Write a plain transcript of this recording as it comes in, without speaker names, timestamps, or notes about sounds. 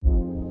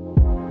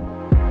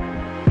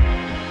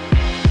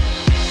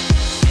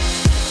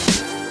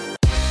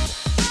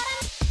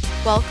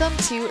Welcome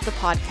to the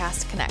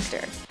Podcast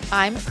Connector.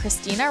 I'm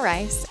Christina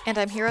Rice, and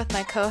I'm here with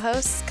my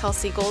co-hosts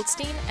Kelsey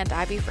Goldstein and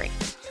Abby Free.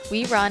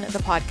 We run the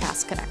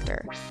Podcast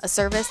Connector, a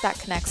service that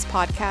connects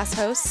podcast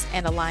hosts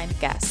and aligned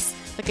guests,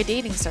 like a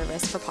dating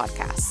service for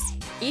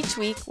podcasts. Each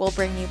week, we'll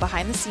bring you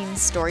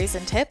behind-the-scenes stories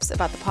and tips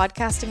about the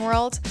podcasting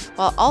world,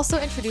 while also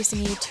introducing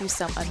you to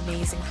some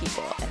amazing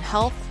people in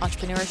health,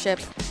 entrepreneurship,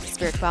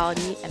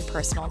 spirituality, and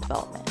personal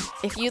development.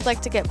 If you'd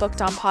like to get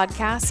booked on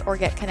podcasts or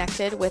get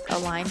connected with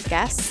aligned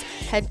guests,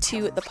 head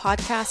to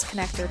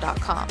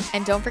thepodcastconnector.com.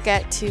 And don't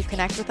forget to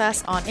connect with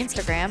us on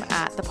Instagram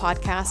at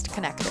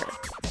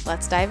thepodcastconnector.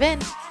 Let's dive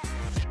in.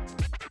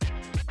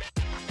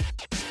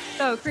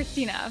 So,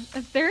 Christina,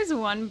 if there's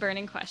one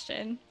burning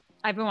question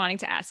I've been wanting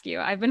to ask you,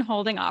 I've been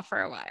holding off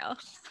for a while.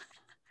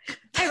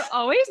 I've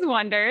always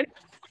wondered,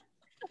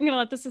 I'm going to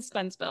let the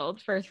suspense build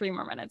for 3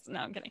 more minutes. No,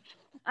 I'm kidding.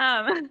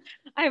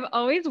 I've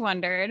always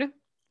wondered,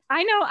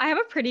 I know I have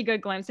a pretty good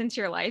glimpse into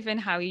your life and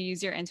how you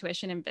use your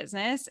intuition in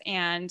business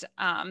and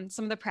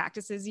some of the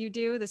practices you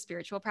do, the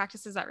spiritual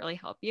practices that really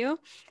help you.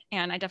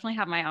 And I definitely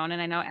have my own, and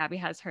I know Abby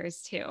has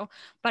hers too.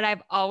 But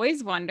I've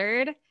always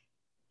wondered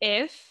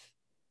if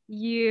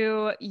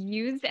you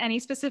used any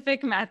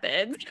specific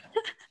methods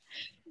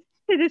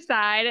to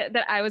decide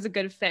that I was a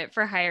good fit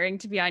for hiring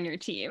to be on your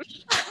team.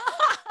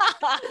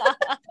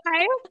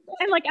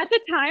 And like at the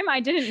time, I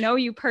didn't know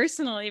you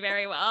personally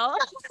very well.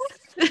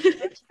 So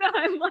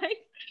I'm like,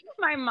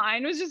 my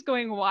mind was just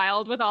going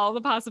wild with all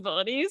the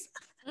possibilities.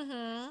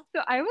 Mm-hmm.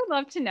 So I would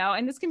love to know,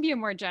 and this can be a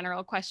more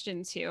general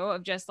question too,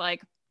 of just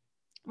like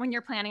when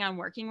you're planning on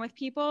working with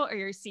people or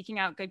you're seeking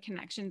out good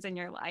connections in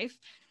your life,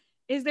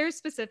 is there a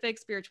specific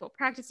spiritual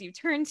practice you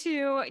turn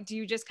to? Do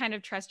you just kind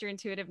of trust your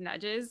intuitive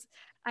nudges?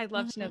 I'd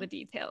love to know the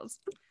details.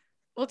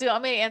 Well, do you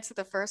want me to answer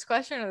the first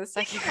question or the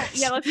second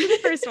question? Yeah, let's do the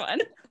first one.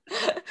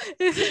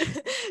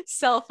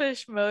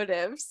 Selfish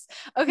motives.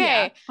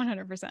 Okay. Yeah,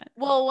 100%.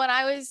 Well, when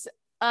I was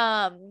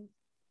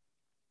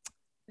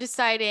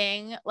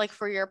deciding like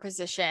for your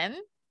position, I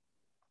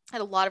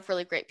had a lot of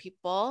really great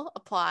people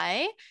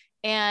apply,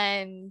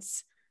 and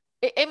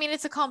I mean,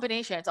 it's a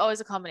combination. It's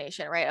always a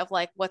combination, right? Of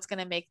like, what's going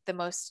to make the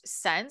most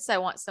sense. I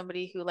want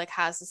somebody who like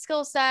has the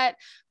skill set,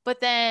 but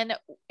then,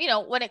 you know,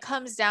 when it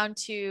comes down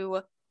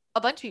to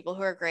a bunch of people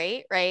who are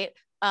great, right?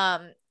 I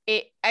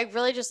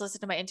really just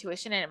listen to my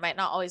intuition, and it might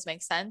not always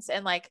make sense.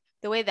 And like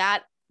the way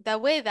that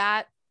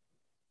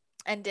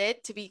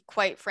ended, to be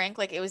quite frank,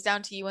 like it was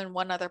down to you and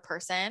one other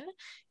person.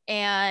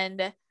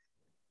 And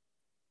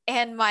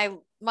my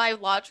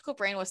logical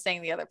brain was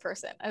saying the other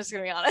person. I'm just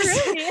gonna be honest.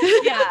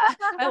 Really? Yeah.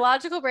 My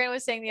logical brain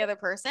was saying the other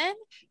person,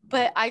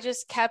 but I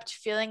just kept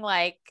feeling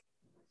like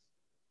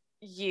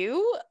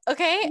you.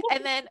 Okay.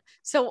 And then,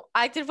 so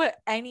I did what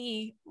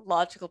any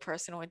logical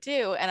person would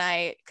do, and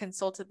I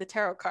consulted the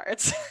tarot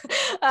cards.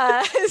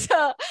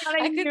 So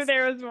I knew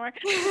there was more.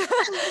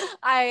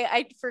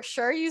 I for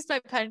sure used my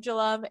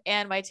pendulum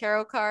and my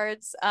tarot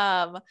cards.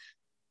 On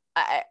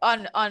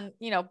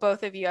you know,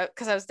 both of you,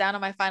 because I was down on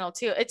my final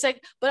 2. It's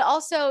like, but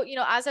also, you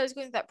know, as I was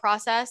going through that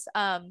process,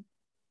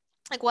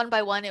 like one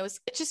by one, it's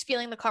just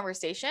feeling the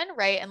conversation,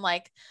 right? And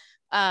like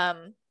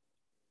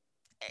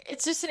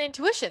it's just an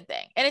intuition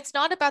thing, and it's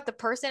not about the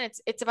person,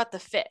 it's about the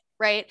fit,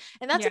 right?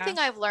 And that's the thing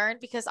I've learned,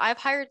 because I've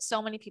hired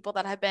so many people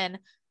that have been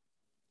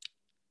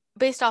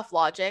based off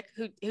logic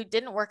who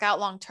didn't work out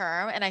long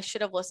term, and I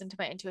should have listened to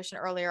my intuition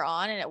earlier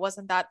on. And it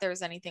wasn't that there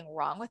was anything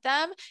wrong with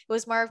them, it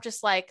was more of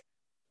just like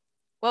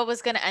what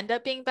was going to end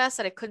up being best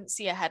that I couldn't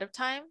see ahead of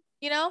time,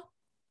 you know,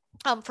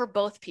 for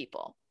both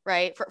people,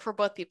 right? For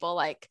both people,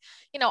 like,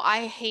 you know,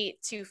 I hate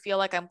to feel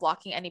like I'm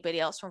blocking anybody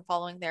else from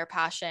following their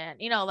passion,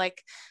 you know,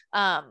 like,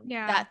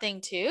 that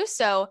thing too.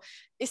 So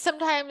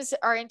sometimes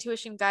our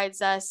intuition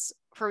guides us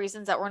for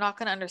reasons that we're not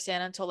going to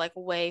understand until like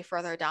way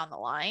further down the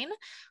line.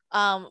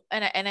 And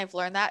I've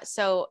learned that.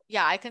 So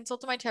yeah, I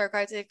consulted my tarot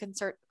cards. I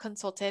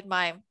consulted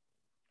my,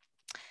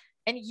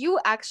 and you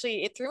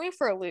actually, it threw me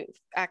for a loop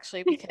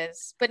actually,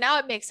 because, but now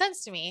it makes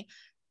sense to me.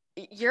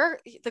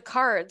 The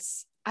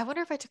cards, I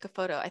wonder if I took a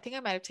photo. I think I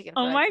might've taken a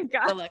photo. Oh my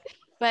God.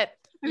 But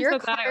your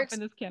cards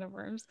opened this can of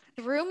worms.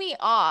 Threw me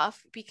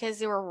off because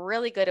they were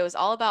really good. It was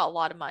all about a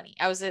lot of money.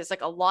 It's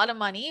like a lot of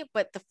money,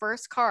 but the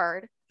first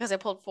card, because I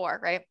pulled 4,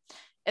 right?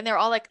 And they were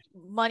all like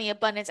money,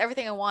 abundance,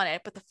 everything I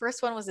wanted. But the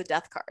first one was a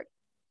death card.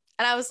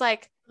 And I was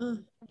like,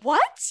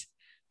 what?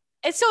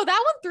 And so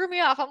that one threw me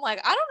off. I'm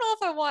like, I don't know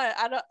if I want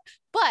it.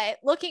 But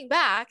looking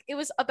back, it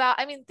was about,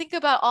 I mean, think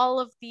about all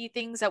of the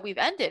things that we've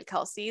ended,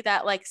 Kelsey,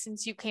 that like,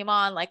 since you came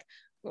on, like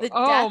the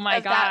death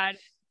of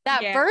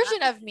that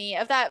version of me,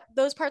 of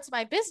those parts of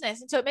my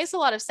business. And so it makes a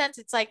lot of sense.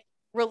 It's like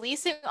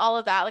releasing all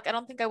of that. Like, I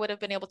don't think I would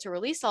have been able to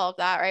release all of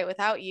that, right,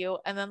 without you.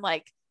 And then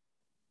like,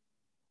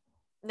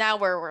 now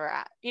where we're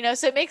at, you know,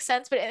 so it makes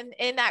sense. But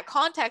in that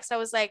context, I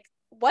was like,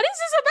 what is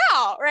this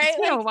about? Right. It's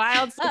been a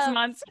wild 6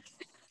 months.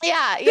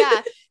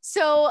 Yeah.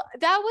 So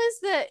that was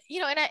the,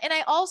 you know, and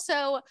I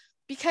also,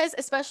 because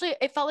especially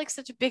it felt like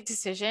such a big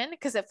decision,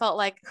 because it felt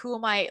like, who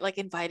am I like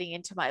inviting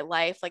into my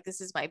life? Like, this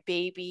is my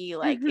baby.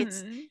 Like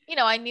it's, you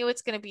know, I knew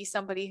it's going to be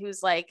somebody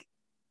who's like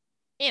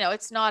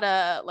it's not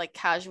a like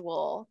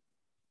casual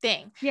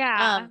thing.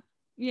 Yeah.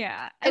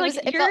 Yeah. And like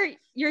It felt,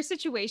 your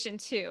situation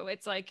too,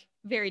 it's like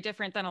very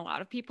different than a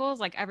lot of people's.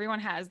 Like everyone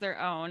has their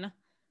own,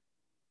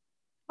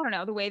 I don't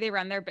know, the way they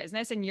run their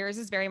business. And yours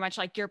is very much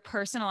like your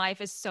personal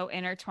life is so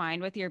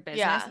intertwined with your business.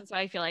 yeah. And so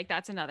I feel like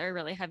that's another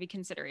really heavy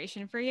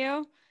consideration for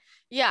you.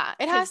 Yeah,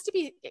 it has to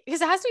be,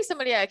 because it has to be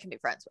somebody I can be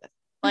friends with.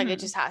 Like it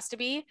Mhm. just has to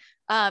be.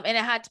 And it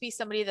had to be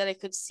somebody that I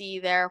could see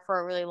there for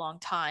a really long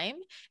time.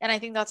 And I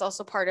think that's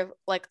also part of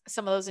like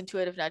some of those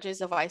intuitive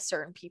nudges of why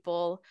certain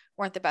people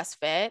weren't the best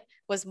fit,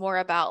 was more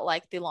about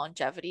like the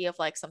longevity of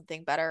like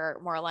something better,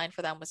 more aligned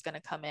for them was going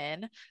to come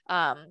in.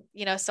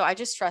 So I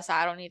just stress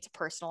I don't need to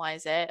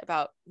personalize it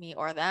about me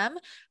or them.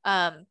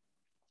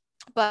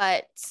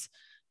 But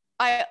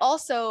I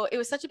also, it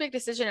was such a big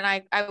decision,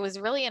 and I was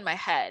really in my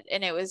head,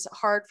 and it was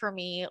hard for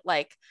me.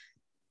 Like,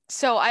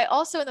 so I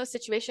also, in those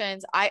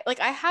situations, I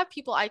have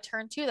people I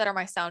turn to that are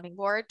my sounding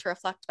board to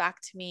reflect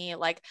back to me.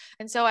 Like,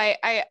 and so I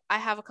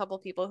have a couple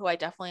of people who I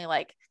definitely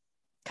like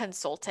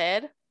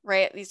consulted,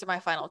 right? These are my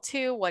final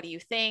two. What do you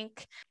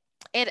think?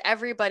 And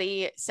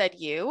everybody said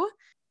you.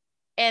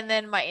 And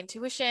then my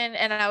intuition,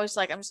 and I was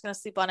like, I'm just going to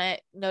sleep on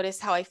it, notice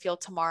how I feel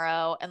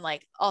tomorrow. And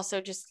like,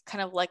 also just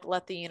kind of like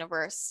let the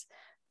universe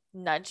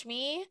nudge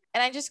me.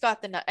 And I just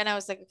got the nut, and I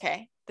was like,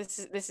 okay, this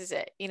is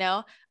it,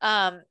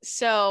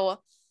 so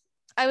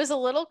I was a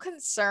little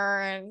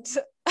concerned.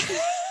 I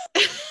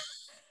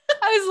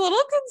was a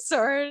little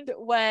concerned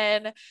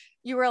when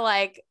you were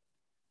like,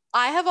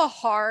 I have a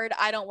hard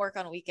I don't work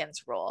on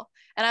weekends rule.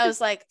 And I was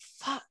like,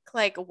 fuck,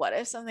 like what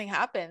if something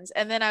happens?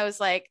 And then I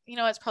was like,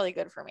 it's probably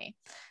good for me.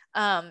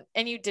 And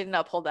you didn't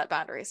uphold that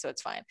boundary, so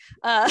it's fine.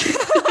 I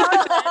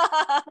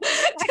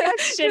have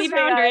shitty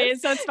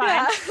boundaries, so it's fine.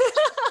 Yeah.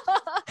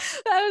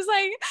 that was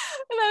like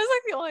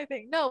the only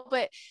thing. No,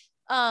 but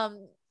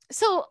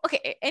so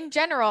okay, in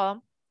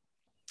general,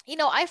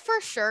 I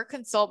for sure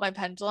consult my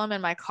pendulum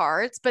and my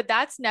cards, but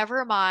that's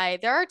never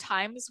there are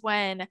times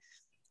when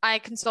I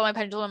consult my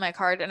pendulum and my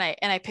card, and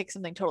I pick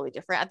something totally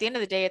different. At the end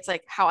of the day, it's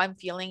like how I'm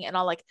feeling, and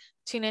I'll like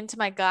tune into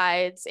my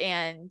guides,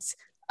 and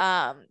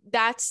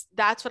that's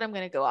what I'm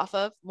going to go off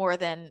of more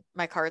than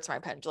my cards or my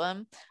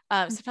pendulum.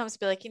 Sometimes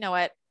be like, you know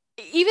what,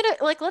 even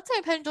like, let's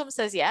say my pendulum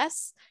says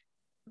yes,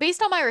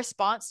 based on my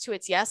response to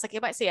its yes, like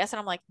it might say yes and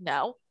I'm like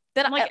no,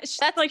 then I'm like,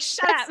 that's like,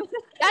 shut up.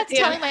 That's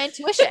telling my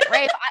intuition,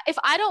 right? If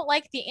I don't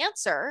like the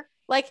answer,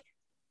 like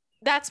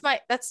that's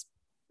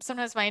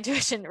sometimes my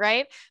intuition,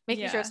 right?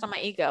 Making sure it's not my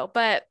ego.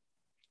 But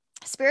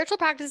spiritual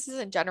practices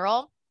in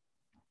general,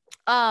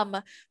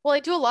 well, I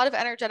do a lot of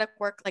energetic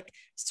work, like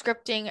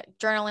scripting,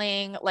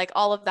 journaling, like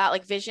all of that,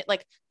 like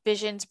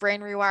visions, brain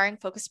rewiring,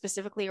 focused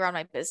specifically around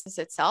my business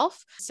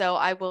itself. So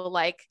I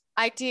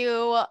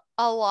do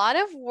a lot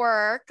of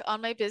work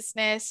on my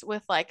business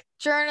with like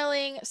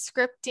journaling,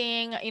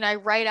 scripting. I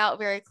write out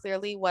very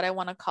clearly what I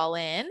want to call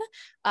in.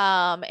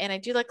 And I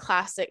do more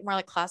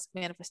like classic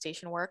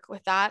manifestation work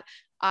with that.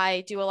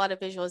 I do a lot of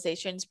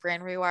visualizations,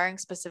 brand rewiring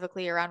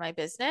specifically around my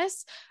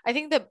business. I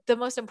think the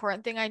most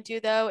important thing I do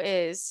though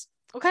is,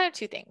 well, kind of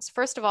two things.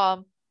 First of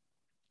all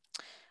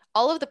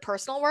of the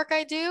personal work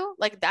I do,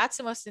 like that's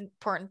the most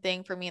important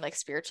thing for me, like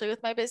spiritually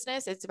with my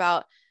business. It's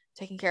about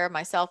taking care of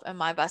myself and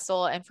my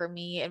vessel. And for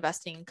me,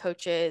 investing in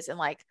coaches and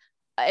like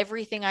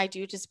everything I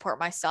do to support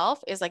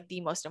myself is like the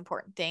most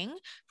important thing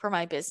for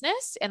my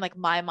business and like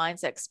my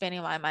mindset,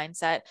 expanding my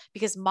mindset,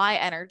 because my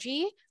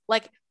energy,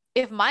 like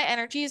if my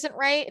energy isn't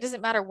right, it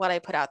doesn't matter what I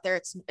put out there.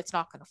 It's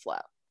not going to flow.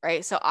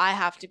 Right. So I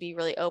have to be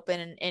really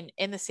open and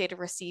in the state of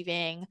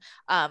receiving.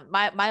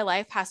 My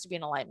life has to be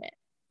in alignment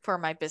for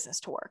my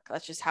business to work.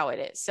 That's just how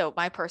it is. So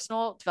my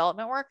personal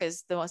development work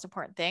is the most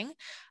important thing.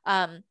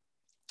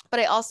 But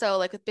I also,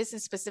 like with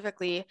business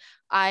specifically,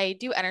 I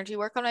do energy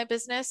work on my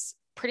business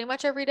pretty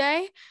much every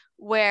day,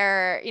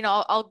 where,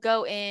 I'll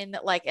go in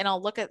like, and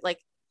I'll look at like,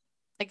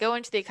 I go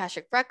into the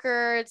Akashic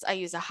records, I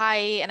use a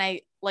high, and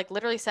I like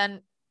literally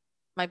send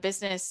my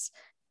business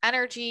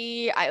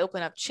energy. I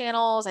open up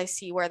channels. I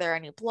see where there are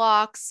any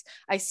blocks.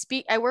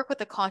 I work with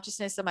the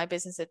consciousness of my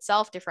business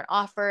itself, different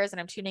offers, and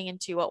I'm tuning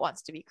into what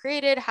wants to be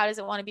created. How does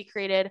it want to be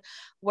created?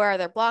 Where are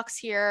there blocks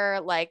here?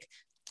 Like,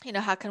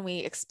 how can we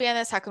expand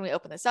this? How can we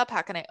open this up?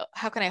 How can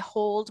I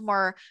hold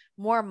more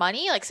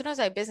money? Like sometimes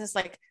my business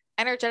like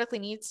energetically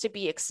needs to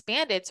be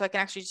expanded so I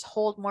can actually just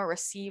hold more,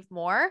 receive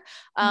more.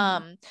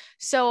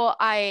 So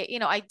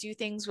I do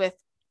things with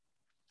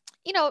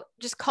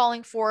just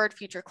calling forward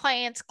future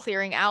clients,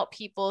 clearing out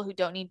people who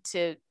don't need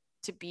to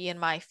be in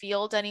my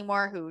field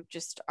anymore, who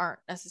just aren't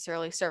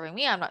necessarily serving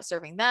me. I'm not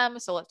serving them.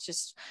 So let's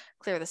just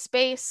clear the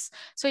space.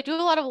 So I do a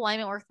lot of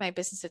alignment work with my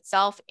business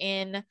itself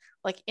in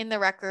the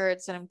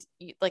records, and I'm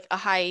like a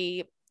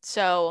high.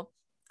 So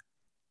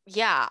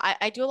yeah,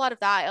 I do a lot of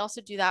that. I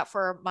also do that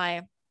for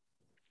my,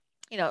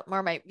 more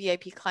of my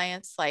VIP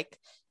clients, like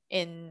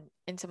in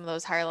some of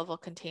those higher level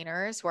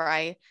containers where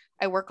I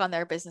work on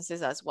their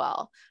businesses as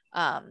well.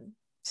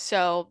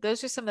 So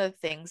those are some of the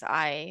things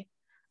I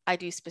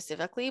do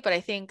specifically, but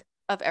I think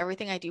of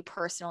everything I do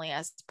personally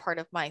as part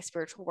of my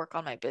spiritual work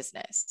on my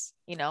business,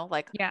 you know,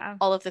 like Yeah.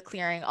 all of the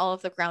clearing, all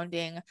of the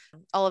grounding,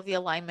 all of the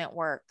alignment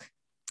work.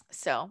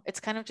 So it's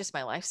kind of just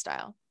my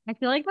lifestyle. I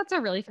feel like that's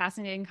a really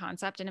fascinating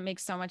concept, and it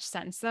makes so much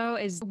sense though,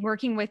 is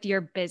working with your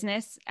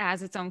business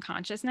as its own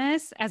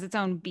consciousness, as its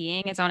own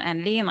being, its own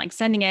entity, and like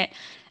sending it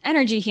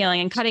energy healing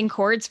and cutting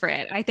cords for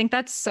it. I think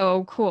that's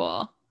so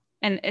cool.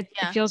 And it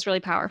Yeah. feels really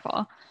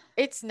powerful.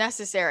 It's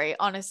necessary,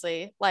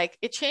 honestly. Like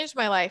it changed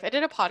my life. I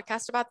did a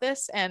podcast about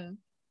this, and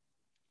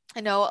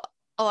I know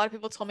a lot of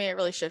people told me it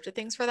really shifted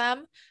things for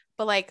them,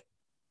 but like,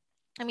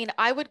 I mean,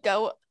 I would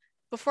go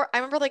before, I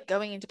remember like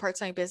going into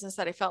parts of my business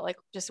that I felt like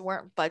just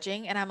weren't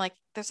budging. And I'm like,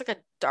 there's like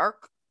a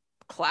dark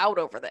cloud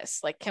over this.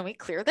 Like, can we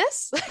clear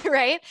this?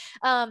 Right.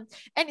 And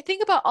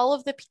think about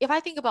if I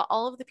think about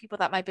all of the people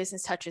that my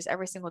business touches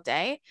every single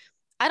day,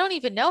 I don't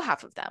even know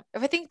half of them.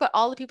 If I think about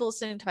all the people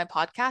listening to my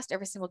podcast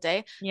every single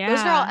day,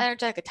 those are all Yeah.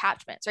 energetic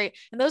attachments, right?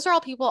 And those are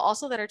all people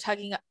also that are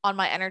tugging on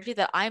my energy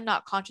that I'm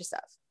not conscious of.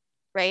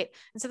 Right.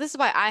 And so this is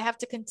why I have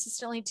to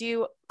consistently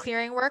do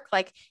clearing work.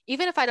 Like,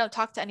 even if I don't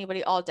talk to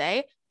anybody all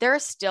day, there are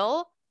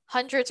still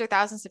hundreds or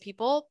thousands of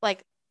people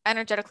like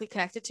energetically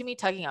connected to me,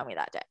 tugging on me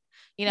that day,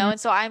 you know? Mm. And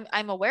so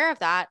I'm aware of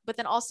that. But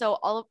then also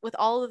with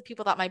all of the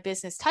people that my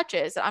business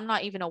touches that I'm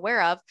not even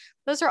aware of,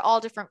 those are all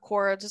different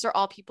cords. Those are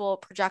all people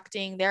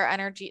projecting their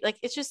energy. Like,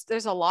 it's just,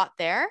 there's a lot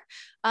there.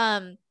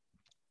 Um,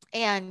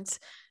 and,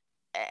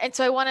 and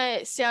so I want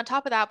to stay on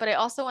top of that, but I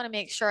also want to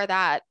make sure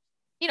that,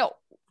 you know,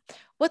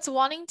 what's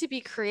wanting to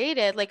be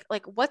created, like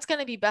what's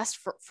going to be best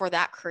for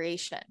that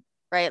creation,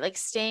 right? Like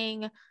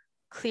staying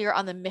clear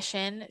on the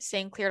mission,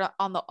 staying clear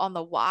on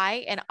the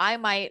why. And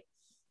my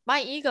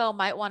ego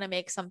might want to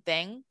make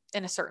something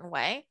in a certain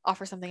way,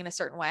 offer something in a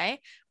certain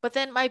way, but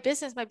then my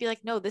business might be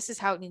like, no, this is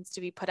how it needs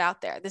to be put out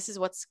there. This is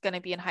what's going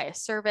to be in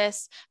highest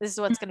service. This is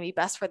what's going to be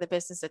best for the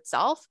business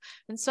itself.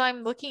 And so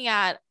I'm looking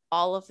at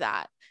all of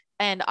that,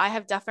 and I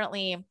have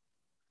definitely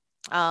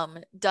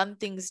done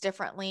things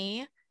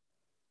differently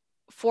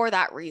for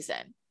that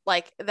reason.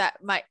 Like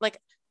that might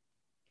like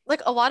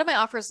a lot of my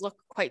offers look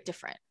quite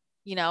different,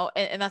 you know,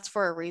 and that's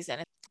for a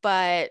reason.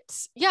 But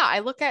yeah, I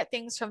look at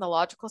things from the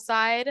logical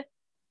side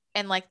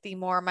and like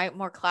my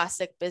more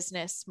classic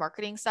business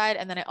marketing side.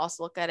 And then I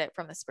also look at it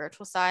from the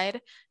spiritual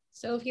side.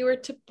 So if you were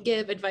to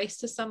give advice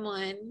to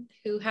someone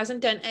who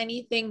hasn't done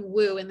anything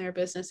woo in their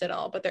business at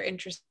all, but they're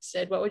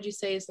interested, what would you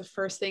say is the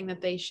first thing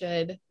that they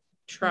should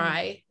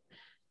try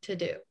to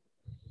do?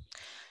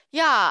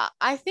 Yeah,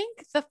 I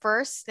think the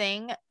first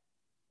thing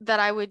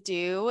that I would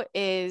do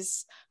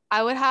is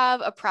I would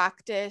have a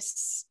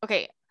practice.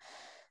 Okay,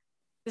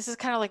 this is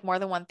kind of like more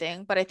than one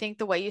thing, but I think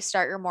the way you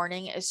start your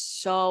morning is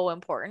so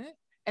important.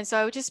 And so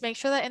I would just make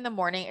sure that in the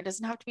morning, it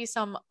doesn't have to be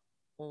some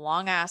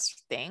long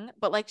ass thing,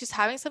 but like just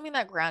having something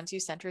that grounds you,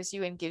 centers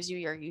you, and gives you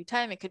your you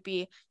time. It could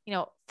be,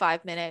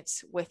 5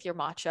 minutes with your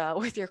matcha,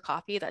 with your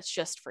coffee, that's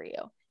just for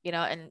you,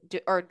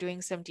 or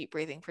doing some deep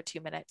breathing for 2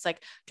 minutes.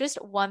 Like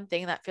just one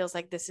thing that feels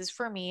like this is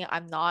for me.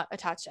 I'm not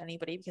attached to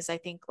anybody, because I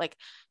think like,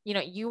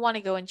 you want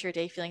to go into your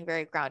day feeling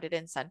very grounded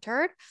and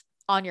centered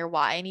on your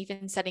why, and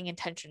even setting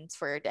intentions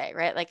for your day,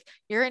 right? Like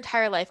your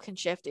entire life can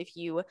shift if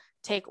you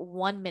take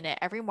 1 minute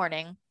every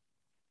morning,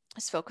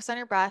 just focus on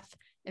your breath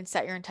and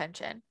set your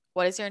intention.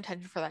 What is your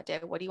intention for that day?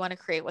 What do you want to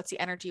create? What's the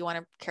energy you want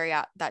to carry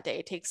out that day?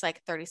 It takes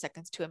like 30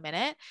 seconds to a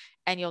minute,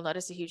 and you'll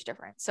notice a huge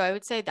difference. So I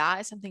would say that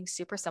is something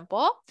super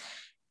simple.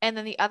 And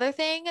then the other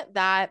thing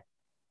that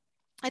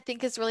I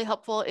think is really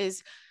helpful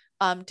is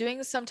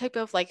doing some type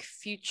of like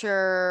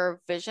future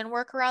vision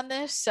work around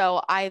this.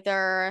 So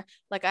either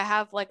like I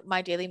have like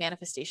my daily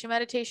manifestation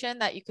meditation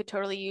that you could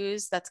totally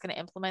use that's going to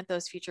implement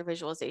those future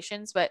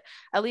visualizations, but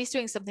at least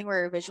doing something where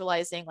you're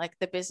visualizing like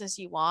the business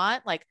you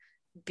want, like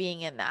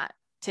being in that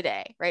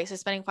today, right? So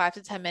spending 5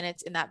 to 10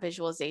 minutes in that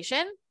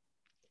visualization,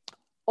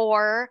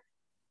 or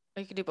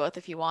you can do both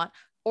if you want,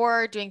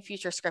 or doing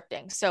future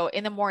scripting. So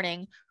in the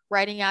morning,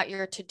 writing out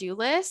your to-do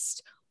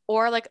list,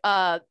 or like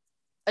a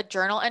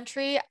journal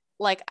entry,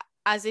 like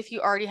as if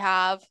you already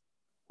have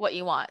what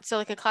you want. So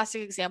like a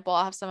classic example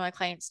I'll have some of my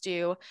clients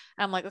do, and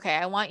I'm like, okay,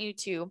 I want you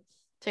to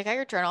take out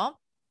your journal.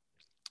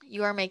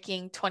 You are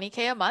making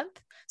 20K a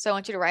month. So I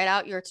want you to write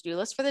out your to-do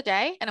list for the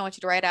day, and I want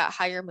you to write out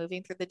how you're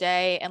moving through the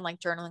day, and like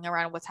journaling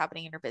around what's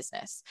happening in your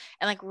business,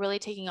 and like really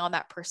taking on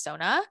that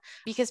persona,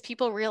 because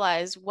people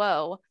realize,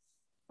 whoa,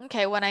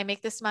 okay, when I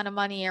make this amount of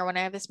money, or when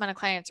I have this amount of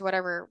clients, or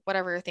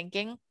whatever you're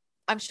thinking,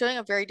 I'm showing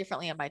up very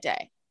differently in my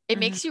day. It Mhm.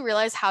 makes you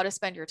realize how to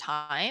spend your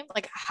time,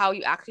 like how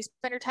you actually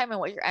spend your time and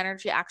what your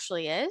energy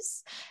actually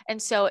is. And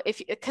so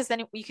because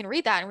then you can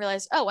read that and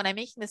realize, oh, when I'm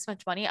making this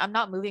much money, I'm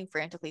not moving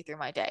frantically through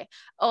my day.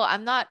 Oh,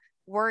 I'm not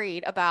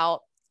worried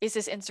about, is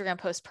this Instagram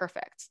post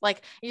perfect?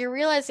 Like you're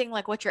realizing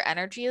like what your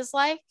energy is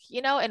like,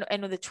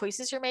 and the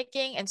choices you're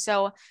making. And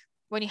so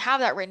when you have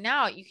that written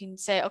out, you can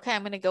say, okay,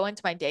 I'm going to go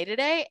into my day to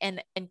day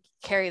and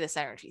carry this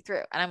energy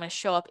through, and I'm going to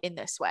show up in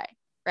this way.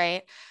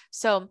 Right.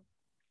 So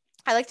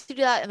I like to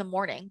do that in the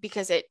morning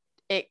because it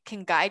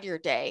can guide your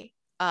day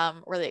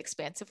really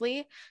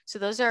expansively. So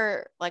those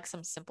are like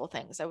some simple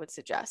things I would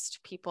suggest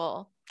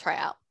people try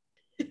out.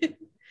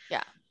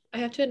 Yeah. I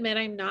have to admit,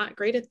 I'm not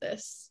great at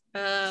this.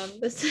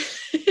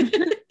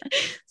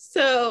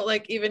 So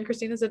like even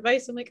Christina's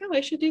advice, I'm like, oh,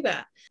 I should do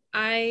that.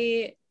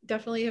 I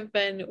definitely have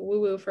been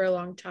woo-woo for a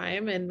long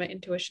time, and my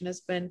intuition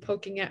has been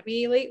poking at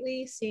me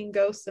lately, seeing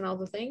ghosts and all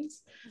the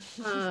things.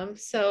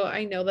 So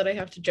I know that I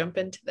have to jump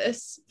into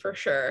this for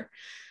sure.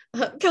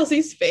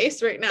 Kelsey's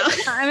face right now.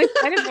 I'm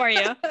excited for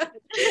you.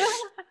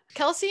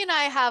 Kelsey and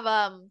I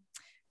have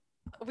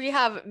we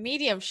have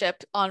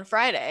mediumship on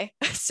Friday.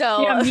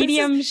 So yeah,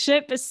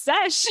 mediumship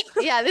sesh.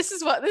 Yeah, this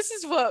is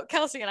what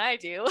Kelsey and I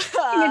do.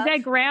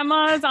 Dead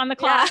grandmas on the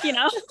clock, yeah. you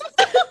know.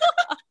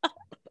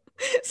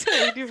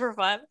 So we do for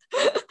fun.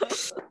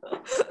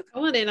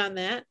 Going in on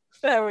that.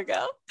 There we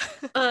go.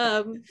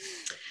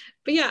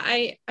 But yeah,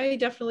 I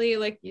definitely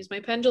like use my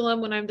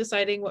pendulum when I'm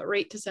deciding what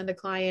rate to send a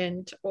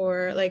client,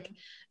 or like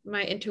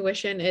my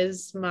intuition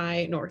is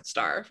my North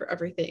Star for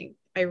everything.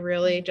 I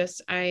really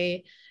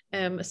I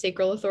am a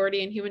sacral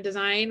authority in human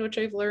design, which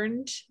I've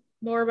learned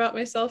more about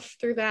myself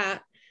through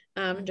that.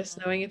 Just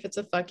knowing if it's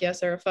a fuck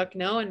yes or a fuck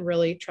no, and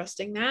really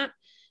trusting that.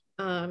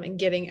 And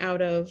getting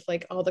out of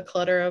like all the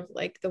clutter of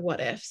like the what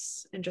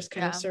ifs, and just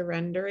kind of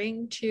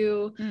surrendering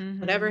to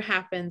whatever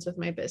happens with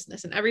my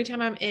business. And every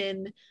time I'm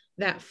in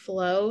that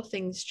flow,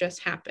 things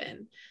just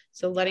happen.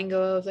 So letting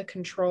go of the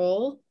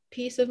control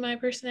piece of my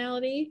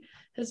personality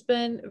has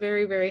been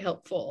very, very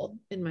helpful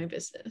in my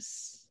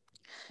business.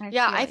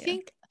 I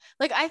think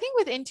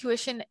with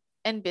intuition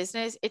and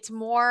business, it's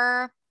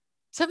more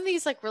some of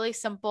these like really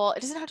simple,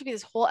 it doesn't have to be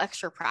this whole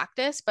extra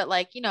practice, but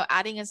like, you know,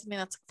 adding in something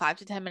that's 5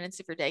 to 10 minutes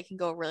of your day can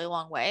go a really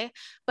long way.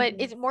 But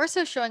it's more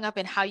so showing up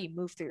in how you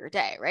move through your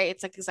day, right?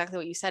 It's like exactly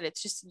what you said.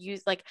 It's just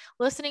like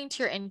listening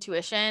to your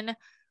intuition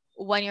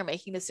when you're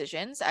making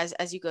decisions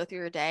as you go through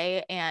your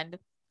day. And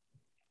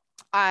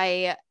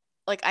I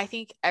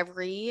think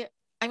every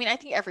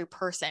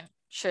person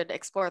should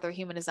explore their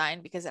human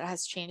design, because it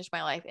has changed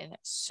my life in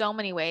so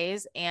many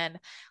ways. And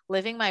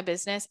living my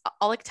business,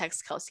 I'll like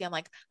text Kelsey. I'm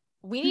like,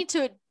 we need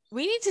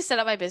to set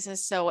up my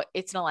business so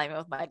it's in alignment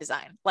with my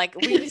design. Like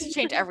we need to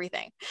change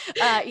everything,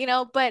 you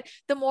know, but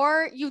the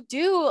more you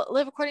do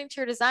live according to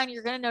your design,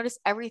 you're going to notice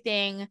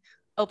everything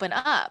open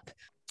up.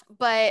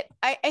 But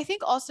I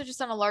think also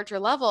just on a larger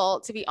level,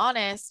 to be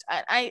honest,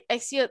 I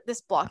see this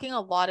blocking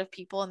a lot of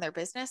people in their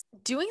business,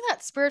 doing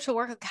that spiritual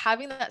work, like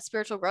having that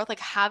spiritual growth, like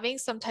having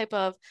some type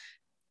of,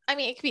 I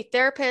mean, it could be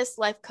therapist,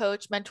 life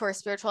coach, mentor,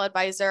 spiritual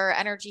advisor,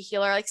 energy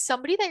healer, like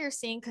somebody that you're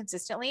seeing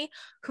consistently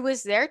who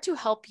is there to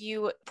help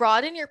you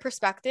broaden your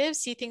perspective,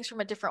 see things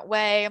from a different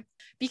way.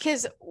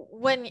 Because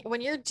when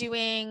you're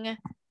doing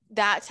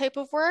that type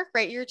of work,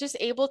 right, you're just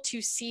able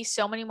to see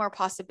so many more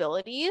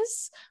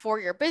possibilities for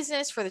your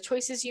business, for the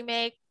choices you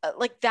make.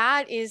 Like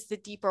that is the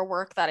deeper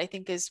work that I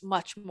think is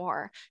much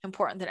more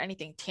important than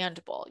anything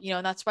tangible, you know,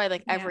 and that's why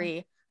like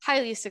every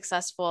highly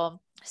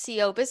successful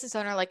CEO business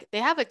owner, like they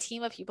have a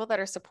team of people that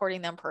are supporting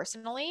them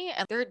personally,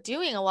 and they're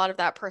doing a lot of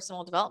that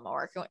personal development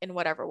work in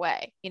whatever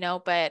way, you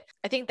know. But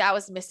I think that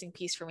was the missing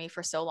piece for me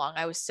for so long.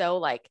 I was so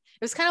like,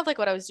 it was kind of like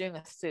what I was doing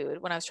with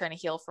food when I was trying to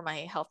heal for my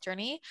health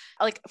journey.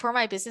 Like for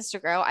my business to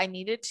grow, I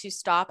needed to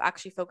stop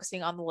actually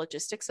focusing on the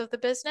logistics of the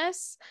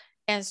business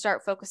and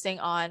start focusing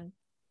on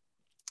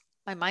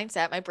my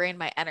mindset, my brain,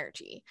 my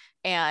energy,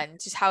 and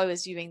just how I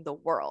was viewing the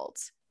world,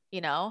 you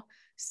know?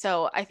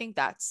 So I think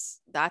that's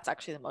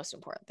actually the most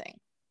important thing.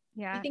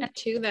 Yeah. I think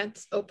too,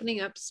 that's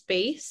opening up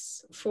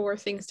space for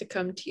things to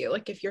come to you.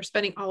 Like if you're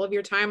spending all of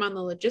your time on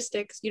the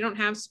logistics, you don't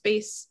have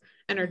space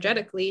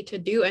energetically to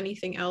do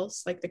anything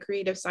else, like the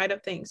creative side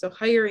of things. So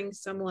hiring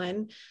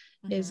someone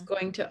is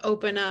going to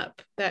open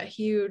up that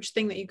huge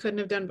thing that you couldn't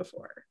have done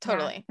before.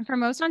 Totally. Yeah. And for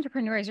most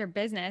entrepreneurs, your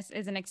business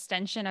is an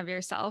extension of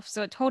yourself.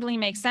 So it totally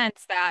makes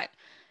sense that,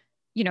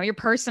 you know, your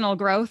personal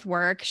growth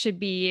work should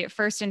be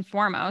first and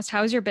foremost.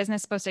 How is your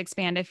business supposed to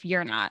expand if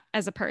you're not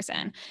as a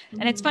person?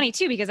 And it's funny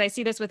too, because I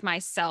see this with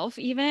myself,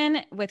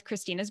 even with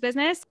Christina's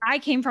business. I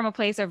came from a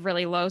place of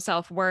really low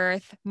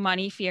self-worth,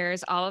 money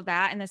fears, all of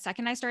that. And the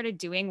second I started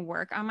doing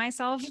work on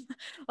myself,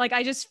 like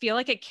I just feel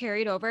like it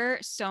carried over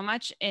so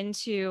much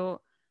into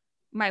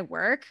my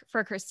work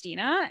for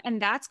Christina.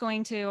 And that's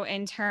going to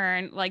in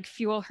turn like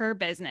fuel her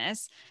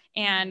business.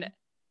 And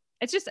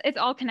it's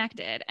all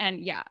connected.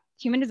 And yeah,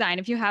 human design.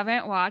 If you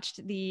haven't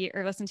watched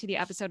or listened to the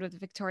episode with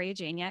Victoria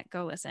Jane yet,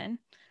 go listen.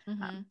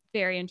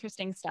 Very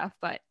interesting stuff,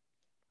 but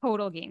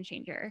total game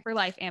changer for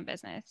life and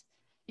business.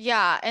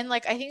 Yeah. And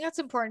like, I think that's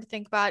important to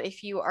think about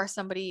if you are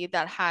somebody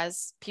that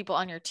has people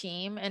on your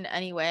team in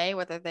any way,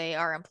 whether they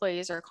are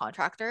employees or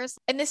contractors.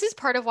 And this is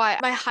part of why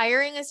my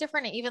hiring is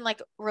different. And even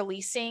like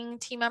releasing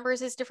team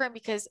members is different,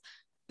 because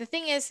the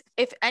thing is,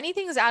 if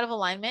anything is out of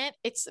alignment,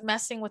 it's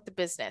messing with the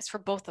business for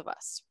both of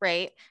us,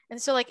 right?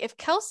 And so like if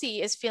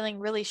Kelsey is feeling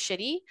really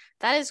shitty,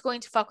 that is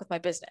going to fuck with my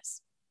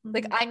business.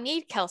 Like I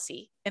need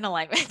Kelsey in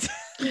alignment,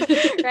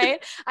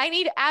 right? I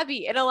need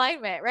Abby in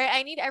alignment, right?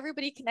 I need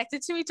everybody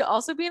connected to me to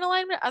also be in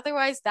alignment.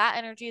 Otherwise that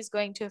energy is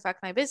going to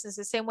affect my business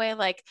the same way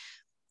like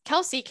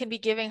Kelsey can be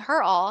giving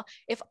her all.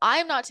 If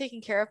I'm not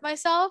taking care of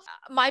myself,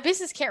 my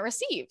business can't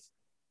receive.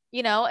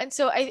 And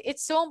so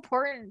it's so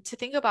important to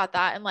think about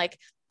that, and like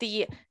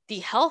the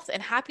health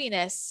and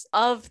happiness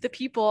of the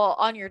people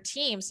on your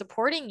team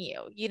supporting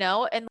you.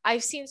 And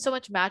I've seen so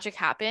much magic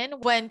happen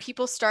when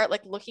people start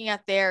like looking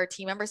at their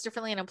team members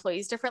differently and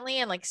employees differently,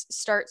 and like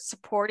start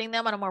supporting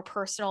them on a more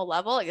personal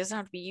level. It doesn't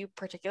have to be you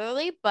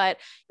particularly, but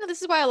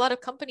this is why a lot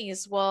of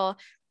companies will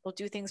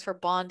do things for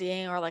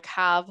bonding, or like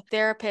have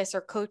therapists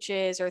or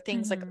coaches or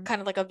things like kind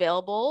of like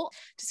available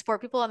to support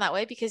people in that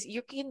way, because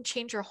you can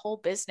change your whole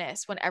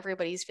business when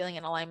everybody's feeling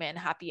in alignment and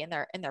happy in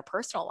their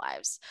personal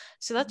lives.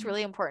 So that's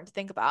really important to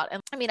think about.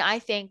 And I mean, I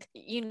think,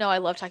 I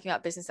love talking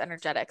about business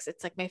energetics.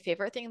 It's like my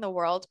favorite thing in the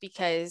world,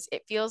 because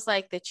it feels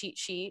like the cheat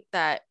sheet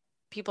that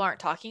people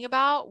aren't talking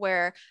about,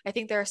 where I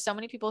think there are so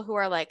many people who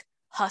are like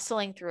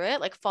hustling through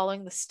it, like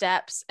following the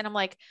steps. And I'm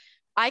like,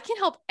 I can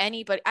help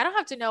anybody. I don't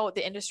have to know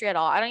the industry at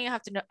all. I don't even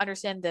have to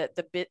understand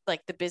the bit,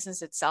 like the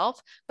business itself,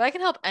 but I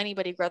can help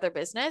anybody grow their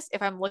business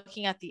if I'm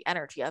looking at the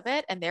energy of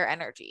it and their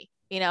energy,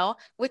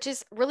 which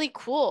is really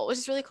cool,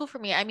 for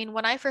me. I mean,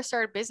 when I first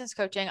started business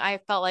coaching, I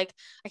felt like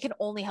I can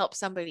only help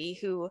somebody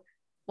who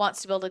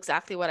wants to build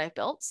exactly what I've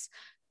built.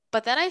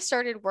 But then I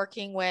started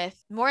working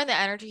with more in the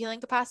energy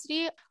healing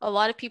capacity. A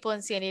lot of people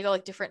in San Diego,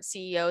 like different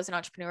CEOs and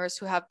entrepreneurs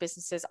who have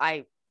businesses,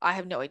 I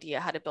have no idea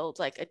how to build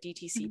like a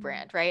DTC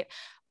brand, right?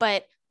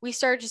 But we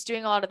started just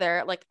doing a lot of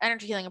their like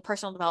energy healing and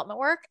personal development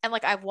work. And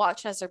like I've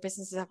watched as their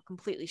businesses have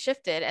completely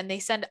shifted, and they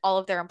send all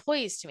of their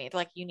employees to me. They're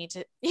like, you need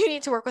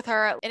to work with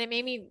her. And it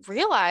made me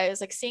realize,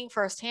 like seeing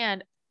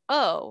firsthand,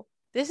 oh,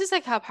 this is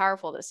like how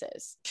powerful this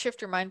is.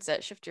 Shift your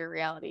mindset, shift your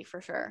reality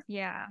for sure.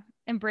 Yeah.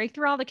 And break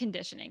through all the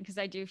conditioning, because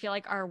I do feel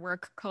like our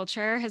work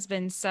culture has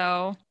been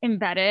so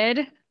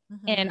embedded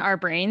in our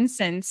brains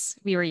since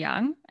we were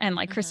young. And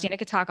like Christina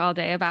could talk all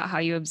day about how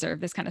you observe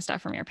this kind of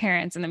stuff from your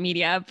parents and the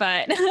media,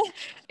 but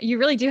you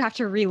really do have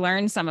to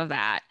relearn some of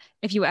that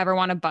if you ever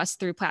want to bust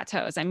through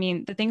plateaus. I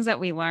mean, the things that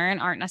we learn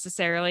aren't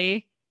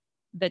necessarily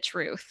the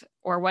truth,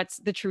 or what's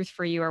the truth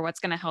for you, or what's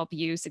going to help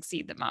you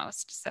succeed the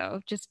most. So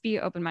just be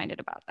open-minded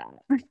about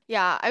that.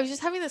 Yeah. I was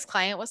just having this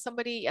client with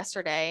somebody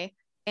yesterday,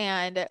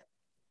 and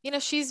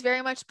she's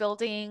very much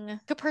building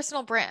a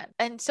personal brand.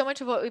 And so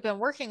much of what we've been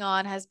working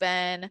on has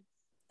been,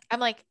 I'm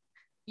like,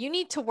 you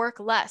need to work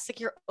less. Like,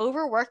 you're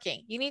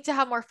overworking. You need to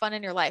have more fun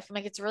in your life. I'm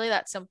like, it's really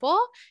that simple,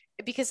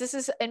 because this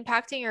is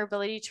impacting your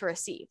ability to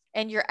receive,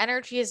 and your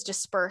energy is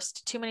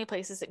dispersed too many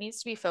places. It needs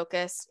to be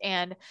focused.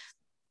 And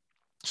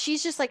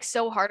she's just like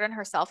so hard on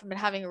herself and been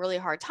having a really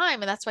hard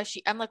time. And that's why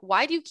I'm like,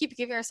 why do you keep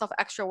giving yourself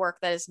extra work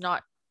that is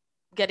not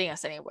getting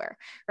us anywhere?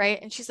 Right.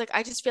 And she's like,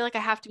 I just feel like I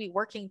have to be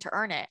working to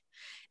earn it.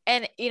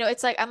 And,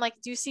 it's like, I'm like,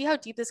 do you see how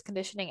deep this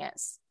conditioning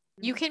is?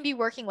 You can be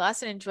working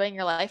less and enjoying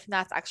your life, and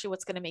that's actually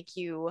what's going to make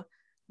you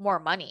more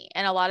money.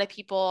 And a lot of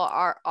people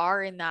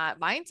are in that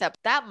mindset.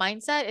 That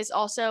mindset is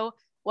also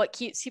what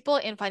keeps people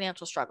in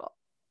financial struggle.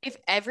 If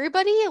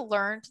everybody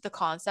learned the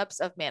concepts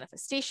of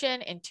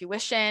manifestation,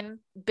 intuition,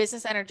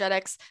 business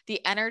energetics,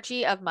 the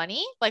energy of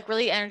money, like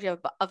really energy of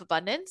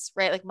abundance,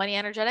 right? Like money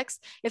energetics.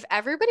 If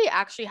everybody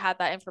actually had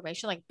that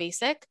information, like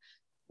basic,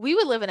 we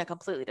would live in a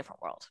completely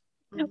different world.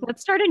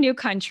 Let's start a new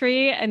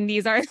country, and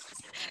these are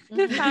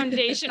the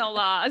foundational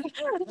laws.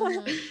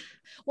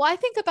 Well, I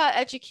think about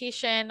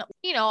education,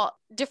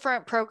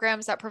 different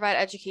programs that provide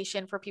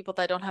education for people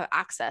that don't have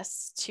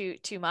access to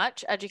too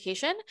much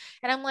education.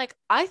 And I'm like,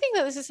 I think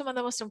that this is some of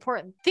the most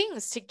important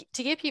things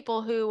to give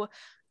people who,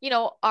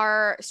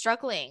 are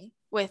struggling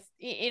with,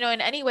 in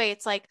any way.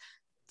 It's like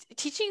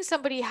teaching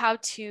somebody how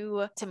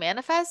to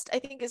manifest, I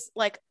think, is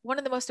like one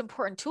of the most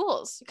important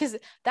tools, because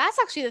that's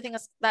actually the thing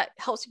that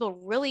helps people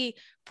really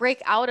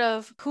break out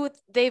of who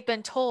they've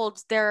been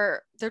told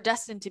they're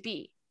destined to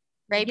be.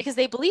 Right. Because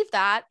they believe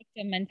that.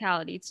 The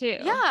mentality too.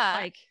 Yeah.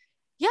 Like,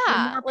 you're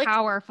more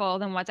powerful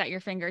than what's at your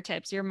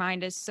fingertips. Your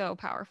mind is so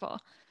powerful.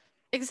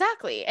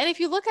 Exactly. And if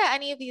you look at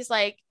any of these,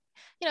 like,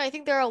 I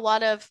think there are a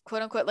lot of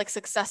quote unquote like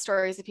success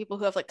stories of people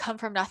who have like come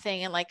from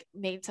nothing and like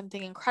made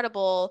something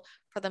incredible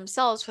for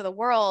themselves, for the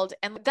world.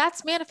 And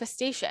that's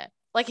manifestation.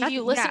 Like if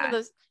you listen to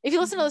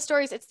those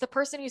stories, it's the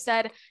person who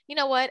said, you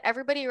know what,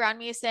 everybody around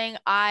me is saying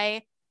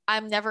I'm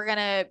never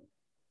gonna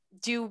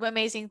do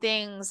amazing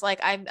things. Like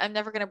I'm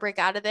never going to break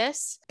out of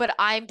this, but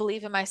I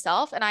believe in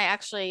myself. And I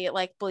actually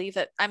like believe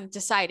that I'm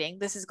deciding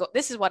this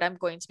is what I'm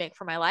going to make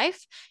for my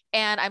life.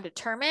 And I'm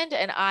determined,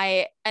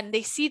 and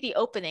they see the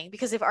opening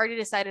because they've already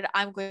decided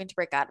I'm going to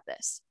break out of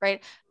this.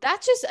 Right.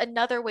 That's just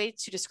another way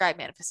to describe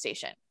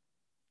manifestation.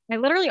 I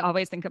literally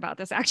always think about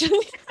this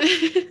actually.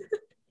 Funny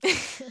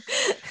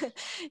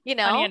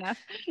enough.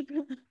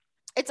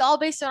 It's all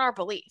based on our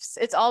beliefs.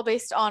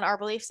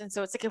 And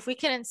so it's like, if we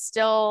can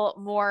instill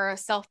more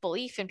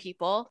self-belief in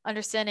people,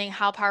 understanding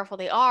how powerful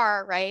they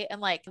are, right?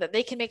 And like that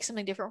they can make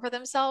something different for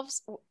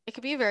themselves, it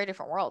could be a very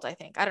different world, I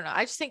think. I don't know.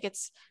 I just think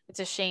it's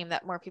a shame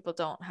that more people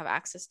don't have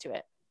access to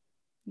it.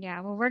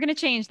 Yeah. Well, we're going to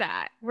change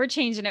that. We're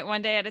changing it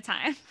one day at a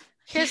time.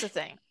 Here's the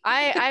thing.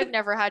 I've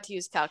never had to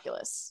use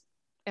calculus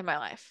in my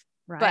life.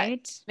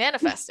 Right. But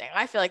manifesting,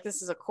 I feel like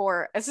this is a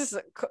core, you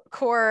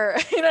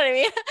know what I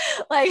mean?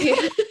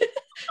 Like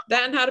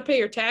That and how to pay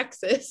your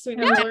taxes. We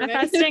never learned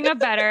Manifesting a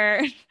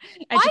better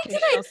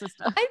educational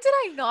system. Why did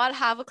I not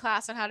have a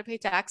class on how to pay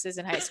taxes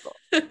in high school?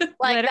 Like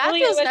Literally, that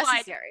feels it was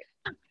necessary.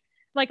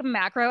 Like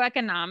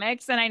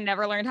macroeconomics, and I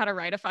never learned how to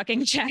write a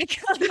fucking check.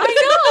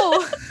 I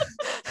know.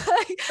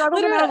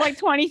 Struggled when I was like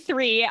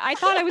 23. I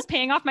thought I was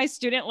paying off my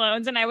student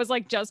loans, and I was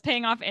like just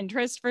paying off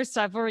interest for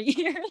several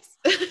years.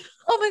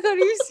 Oh my God, are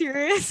you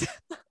serious?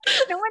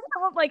 No one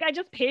told, like, I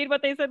just paid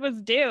what they said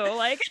was due.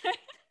 Like,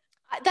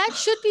 that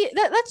should be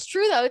that's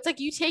true though. It's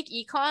like you take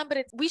econ,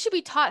 but we should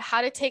be taught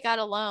how to take out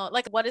a loan.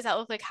 Like, what does that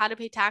look like? How to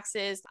pay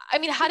taxes? I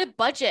mean, how to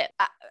budget?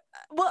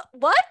 What?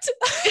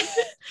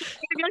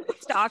 Like the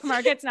stock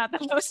market's not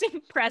the most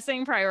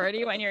pressing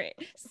priority when you're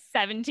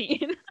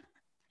 17.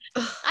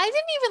 I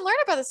didn't even learn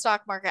about the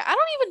stock market. I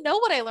don't even know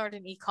what I learned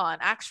in econ,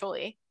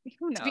 actually.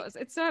 Who knows?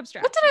 It's so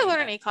abstract. What did I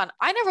learn in econ?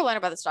 I never learned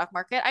about the stock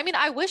market. I mean,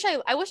 I wish I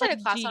had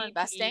a class on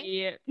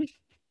investing.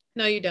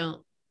 No, you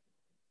don't.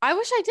 I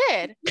wish I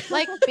did.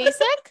 Like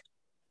basic.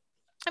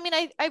 I mean,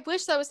 I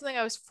wish that was something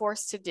I was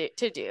forced to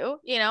do.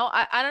 You know,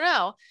 I don't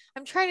know.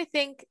 I'm trying to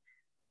think,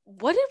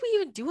 what did we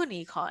even do in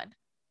econ?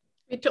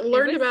 We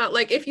learned about,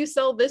 like, if you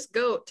sell this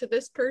goat to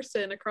this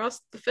person across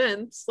the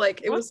fence,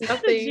 like, it was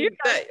nothing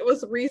that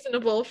was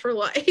reasonable for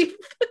life.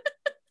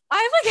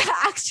 I like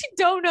actually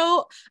don't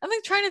know. I'm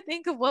like trying to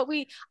think of what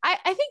I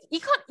think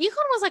econ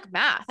was like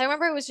math. I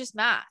remember it was just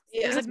math.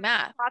 Yeah. It was like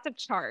math. Lots of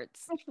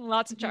charts,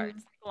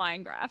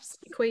 line graphs,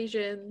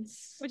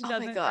 equations. Which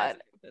doesn't resonate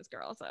with this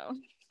girl. So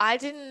I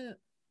didn't.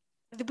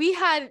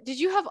 Did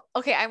you have?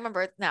 Okay, I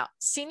remember now.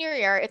 Senior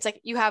year, it's like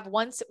we had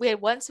one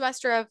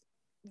semester of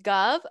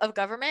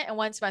government and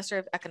one semester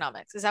of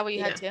economics. Is that what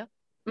you had too?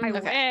 I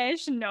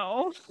wish.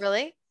 No.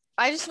 Really?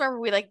 I just remember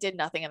we like did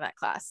nothing in that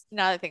class.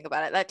 Now that I think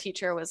about it, that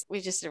teacher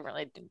we just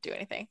didn't do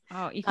anything.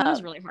 Oh, econ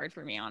was really hard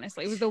for me,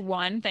 honestly. It was the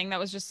one thing that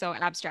was just so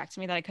abstract to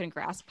me that I couldn't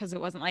grasp because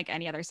it wasn't like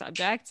any other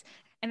subject.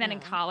 And then in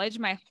college,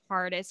 my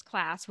hardest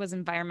class was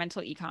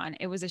environmental econ.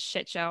 It was a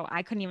shit show.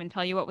 I couldn't even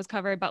tell you what was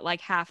covered, but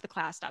like half the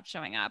class stopped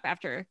showing up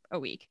after a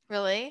week.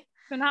 Really?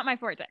 So not my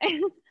forte.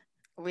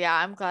 Yeah,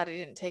 I'm glad I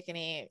didn't take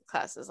any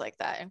classes like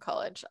that in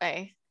college.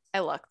 I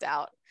lucked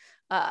out.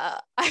 I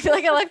feel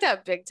like I lucked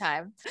out big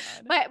time.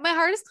 My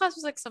hardest class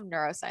was like some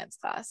neuroscience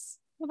class.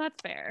 Well, that's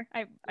fair.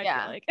 I feel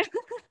like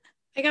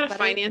I got a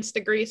finance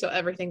degree, so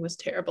everything was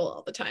terrible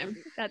all the time.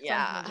 That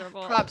sounds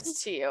miserable.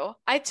 Props to you.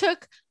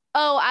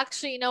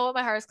 Actually, you know what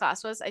my hardest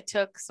class was? I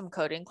took some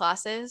coding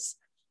classes.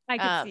 I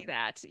could see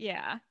that.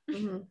 Yeah.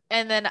 Mm-hmm.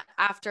 And then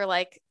after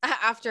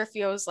a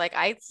few, I was like,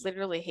 I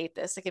literally hate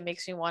this. Like, it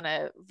makes me want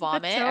to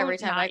vomit every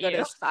time I go to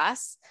this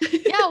class.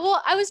 Yeah.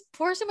 Well, I was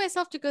forcing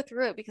myself to go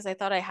through it because I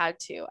thought I had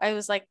to. I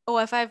was like, oh,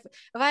 if I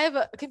have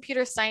a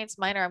computer science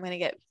minor, I'm going to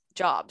get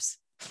jobs.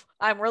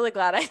 I'm really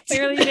glad I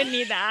clearly didn't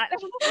need that.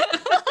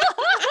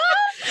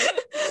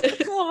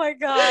 Oh my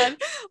God.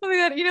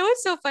 You know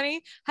what's so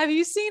funny? Have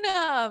you seen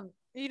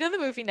you know the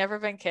movie Never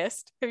Been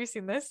Kissed? Have you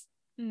seen this?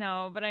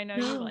 No, but I know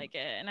you like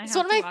it. And it's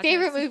one of my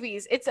favorite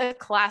movies. It's a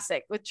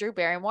classic with Drew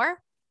Barrymore.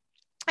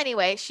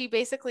 Anyway, she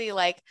basically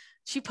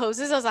she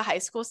poses as a high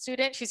school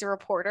student. She's a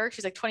reporter.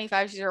 She's like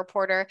 25. She's a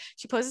reporter.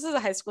 She poses as a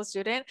high school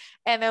student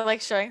and they're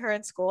like showing her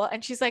in school.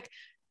 And she's like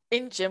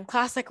in gym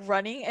class, like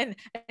running. And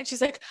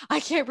she's like, I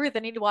can't breathe. I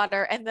need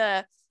water. And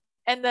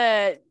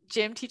the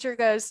gym teacher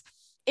goes,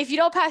 if you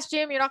don't pass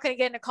gym, you're not going to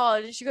get into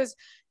college. And she goes,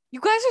 you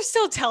guys are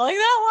still telling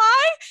that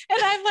lie? And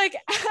I'm like,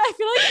 I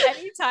feel like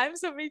anytime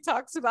somebody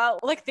talks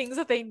about like things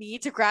that they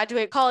need to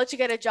graduate college to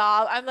get a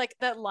job, I'm like,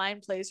 that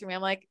line plays for me.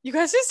 I'm like, you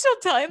guys are still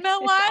telling that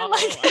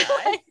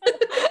lie?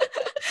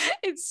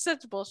 It's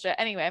such bullshit.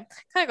 Anyway,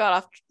 kind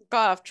of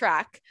got off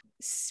track.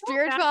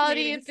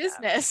 Spirituality and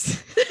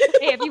business.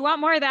 Hey, if you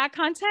want more of that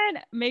content,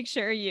 make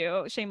sure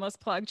you, shameless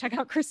plug, check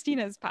out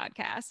Christina's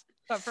podcast.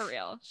 But for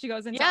real, she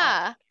goes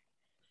into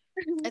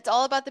it's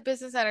all about the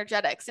business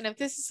energetics. And if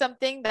this is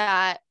something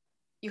that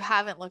you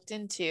haven't looked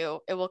into,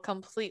 it will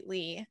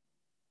completely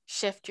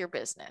shift your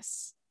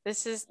business.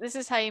 This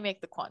is how you make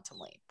the quantum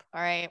leap.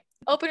 All right.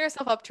 Open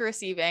yourself up to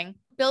receiving,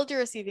 build your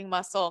receiving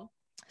muscle,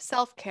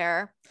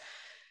 self-care,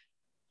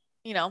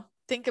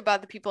 think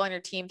about the people on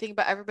your team, think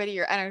about everybody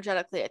you're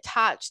energetically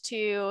attached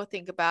to,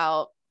 think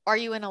about, are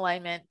you in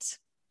alignment?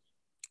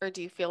 Or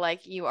do you feel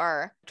like you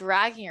are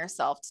dragging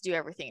yourself to do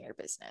everything in your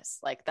business?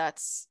 Like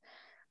that's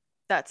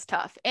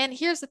tough. And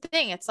here's the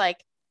thing. It's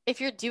like, if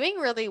you're doing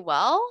really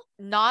well,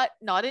 not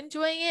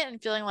enjoying it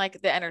and feeling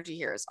like the energy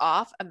here is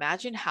off,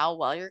 imagine how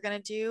well you're going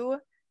to do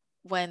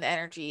when the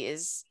energy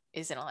is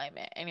in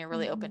alignment and you're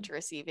really open to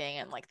receiving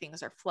and like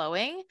things are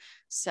flowing.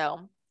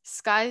 So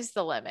sky's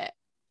the limit.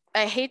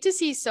 I hate to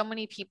see so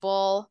many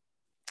people.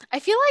 I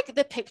feel like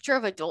the picture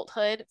of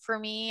adulthood for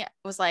me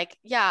was like,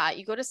 yeah,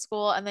 you go to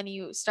school and then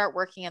you start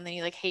working and then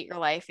you like hate your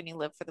life and you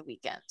live for the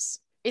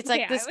weekends. It's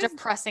like this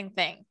depressing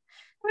thing.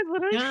 I was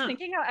literally just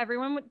thinking how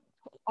everyone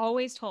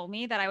always told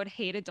me that I would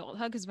hate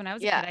adulthood because when I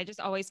was a kid, I just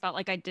always felt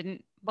like I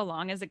didn't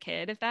belong as a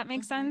kid, if that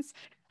makes sense.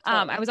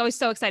 Totally. I was always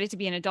so excited to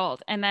be an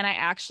adult. And then I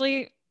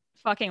actually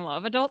fucking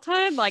love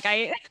adulthood. Like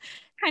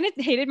kind of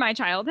hated my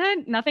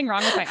childhood. Nothing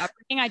wrong with my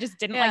upbringing. I just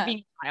didn't like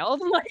being a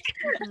child. Like,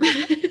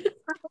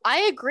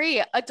 I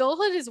agree.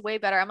 Adulthood is way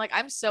better. I'm like,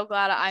 I'm so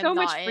glad I'm so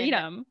not much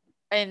freedom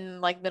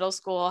in like middle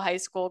school, high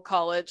school,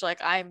 college.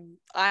 Like I'm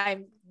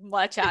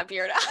much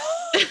happier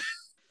now.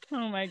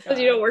 Oh my God. Because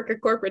you don't work a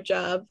corporate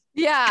job.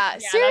 Yeah,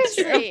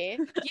 seriously.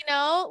 You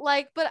know,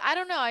 like, but I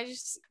don't know.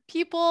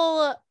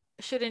 People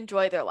should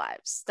enjoy their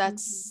lives.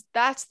 That's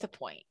the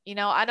point. You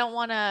know, I don't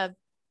want to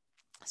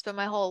spend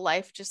my whole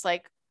life just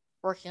like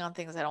working on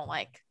things I don't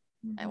like.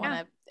 I want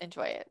to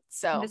enjoy it.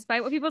 So, and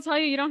despite what people tell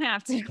you, you don't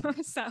have to.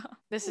 So,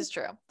 this is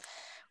true.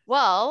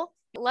 Well,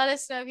 let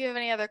us know if you have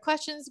any other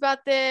questions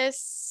about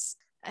this,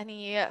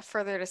 any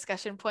further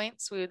discussion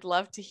points. We would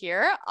love to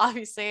hear.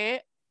 Obviously,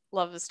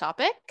 love this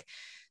topic.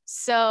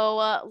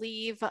 So,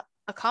 leave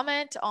a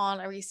comment on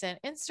a recent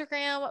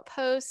Instagram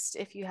post.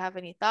 If you have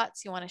any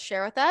thoughts you want to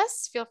share with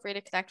us, feel free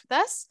to connect with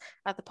us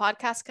at the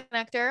Podcast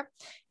Connector.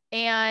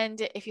 And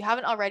if you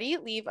haven't already,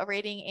 leave a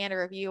rating and a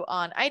review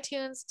on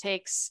iTunes. It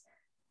takes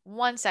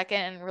 1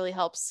 second and really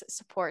helps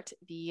support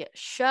the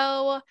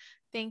show.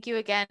 Thank you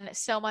again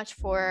so much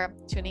for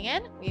tuning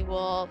in. We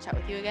will chat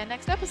with you again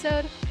next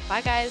episode.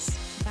 Bye, guys.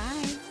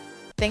 Bye.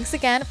 Thanks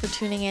again for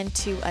tuning in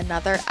to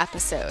another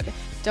episode.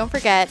 Don't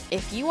forget,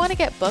 if you want to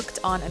get booked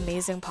on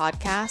amazing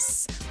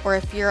podcasts, or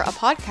if you're a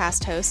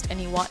podcast host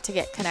and you want to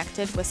get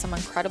connected with some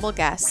incredible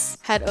guests,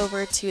 head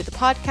over to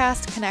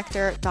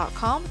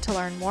thepodcastconnector.com to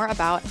learn more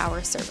about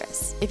our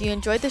service. If you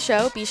enjoyed the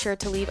show, be sure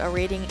to leave a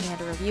rating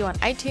and a review on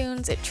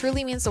iTunes. It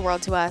truly means the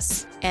world to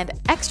us. And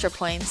extra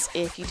points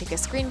if you take a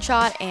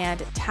screenshot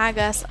and tag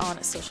us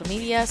on social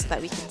media so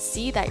that we can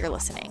see that you're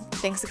listening.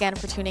 Thanks again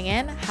for tuning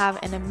in.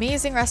 Have an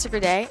amazing rest of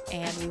your day,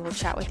 and we will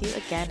chat with you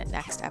again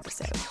next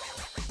episode.